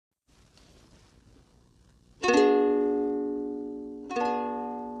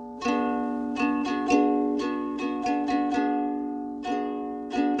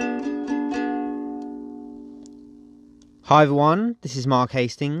Hi everyone, this is Mark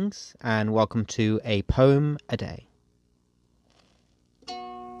Hastings and welcome to A Poem a Day.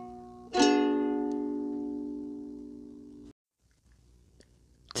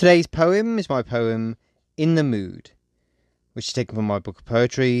 Today's poem is my poem In the Mood, which is taken from my book of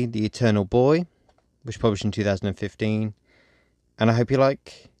poetry, The Eternal Boy, which was published in 2015, and I hope you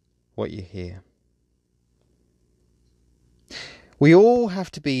like what you hear. We all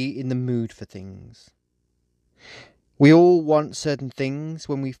have to be in the mood for things. We all want certain things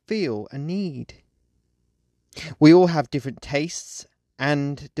when we feel a need. We all have different tastes,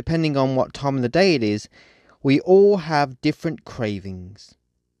 and depending on what time of the day it is, we all have different cravings.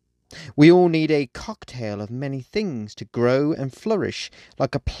 We all need a cocktail of many things to grow and flourish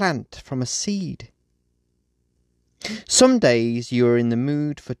like a plant from a seed. Some days you are in the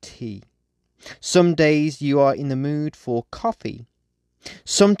mood for tea. Some days you are in the mood for coffee.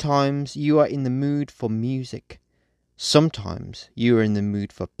 Sometimes you are in the mood for music. Sometimes you are in the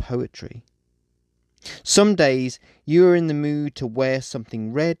mood for poetry. Some days you are in the mood to wear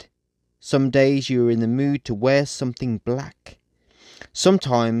something red. Some days you are in the mood to wear something black.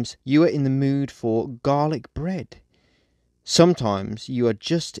 Sometimes you are in the mood for garlic bread. Sometimes you are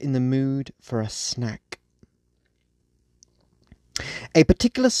just in the mood for a snack. A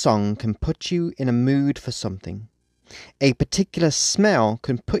particular song can put you in a mood for something. A particular smell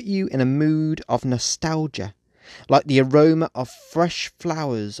can put you in a mood of nostalgia, like the aroma of fresh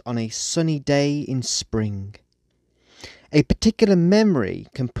flowers on a sunny day in spring. A particular memory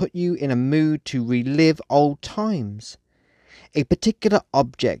can put you in a mood to relive old times. A particular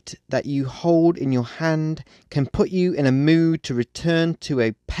object that you hold in your hand can put you in a mood to return to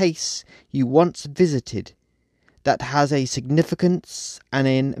a place you once visited that has a significance and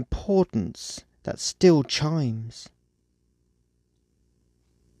an importance that still chimes.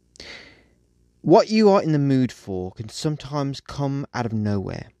 What you are in the mood for can sometimes come out of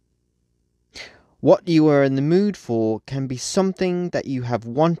nowhere. What you are in the mood for can be something that you have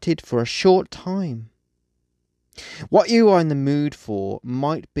wanted for a short time. What you are in the mood for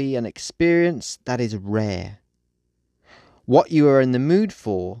might be an experience that is rare. What you are in the mood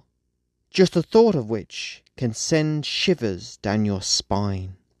for, just the thought of which can send shivers down your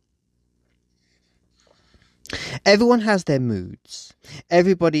spine. Everyone has their moods.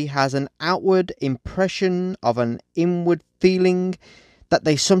 Everybody has an outward impression of an inward feeling that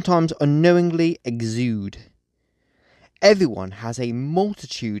they sometimes unknowingly exude. Everyone has a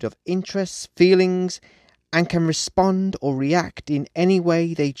multitude of interests, feelings, and can respond or react in any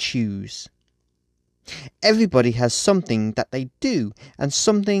way they choose. Everybody has something that they do and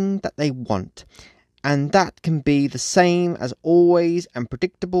something that they want, and that can be the same as always and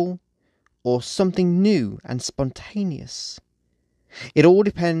predictable, or something new and spontaneous. It all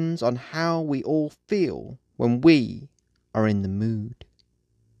depends on how we all feel when we are in the mood.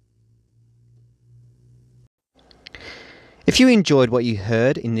 If you enjoyed what you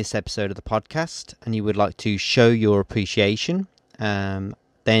heard in this episode of the podcast and you would like to show your appreciation,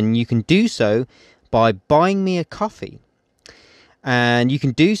 then you can do so by buying me a coffee. And you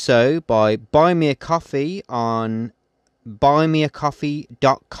can do so by buying me a coffee on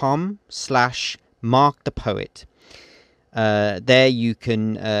buymeacoffee.com/markthepoet. There you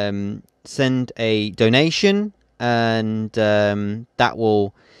can send a donation, and that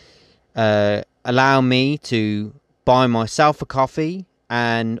will allow me to buy myself a coffee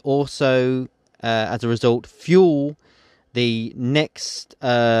and also, as a result, fuel the next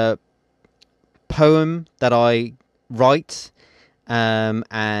poem that I write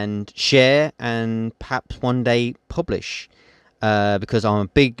and share and perhaps one day publish, because I'm a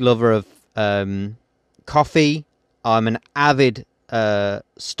big lover of coffee. I'm an avid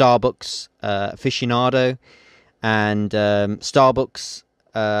Starbucks aficionado, and Starbucks,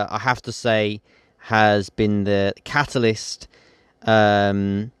 I have to say, has been the catalyst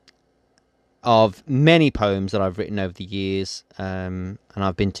of many poems that I've written over the years, and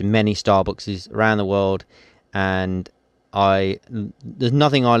I've been to many Starbucks around the world, and there's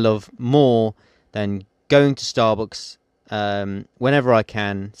nothing I love more than going to Starbucks whenever I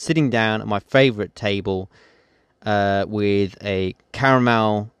can, sitting down at my favourite table with a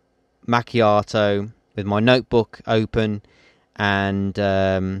caramel macchiato, with my notebook open, and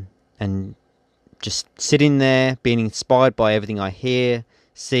just sitting there, being inspired by everything I hear,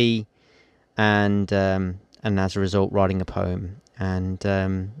 see, and as a result, writing a poem. And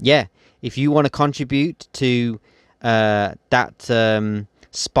if you want to contribute to that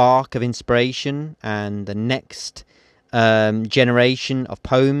spark of inspiration and the next generation of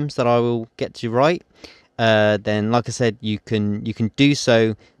poems that I will get to write, then, like I said, you can do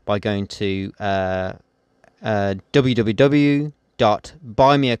so by going to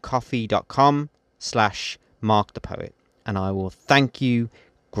www.buymeacoffee.com/markthepoet, and I will thank you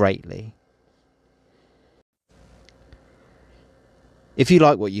greatly. If you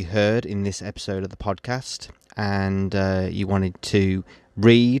like what you heard in this episode of the podcast and you wanted to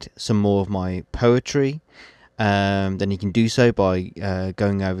read some more of my poetry, then you can do so by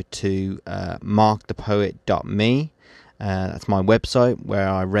going over to markthepoet.me. That's my website where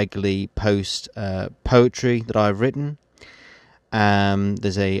I regularly post poetry that I've written.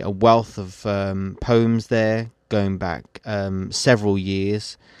 There's a wealth of poems there going back several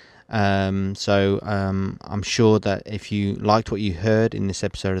years. So I'm sure that if you liked what you heard in this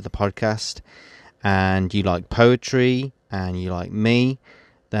episode of the podcast and you like poetry and you like me,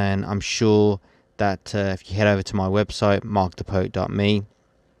 then I'm sure that if you head over to my website, markthepoet.me,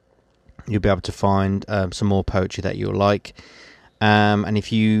 you'll be able to find some more poetry that you'll like. And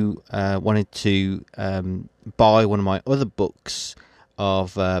if you wanted to buy one of my other books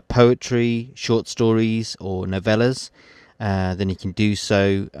of poetry, short stories, or novellas, then you can do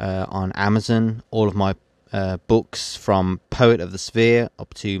so on Amazon. All of my books from Poet of the Sphere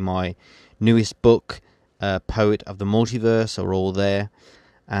up to my newest book, Poet of the Multiverse, are all there.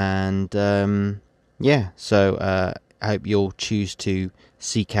 And so I hope you'll choose to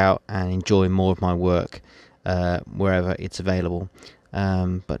seek out and enjoy more of my work wherever it's available.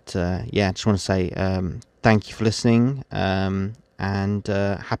 I just want to say thank you for listening and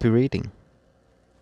happy reading.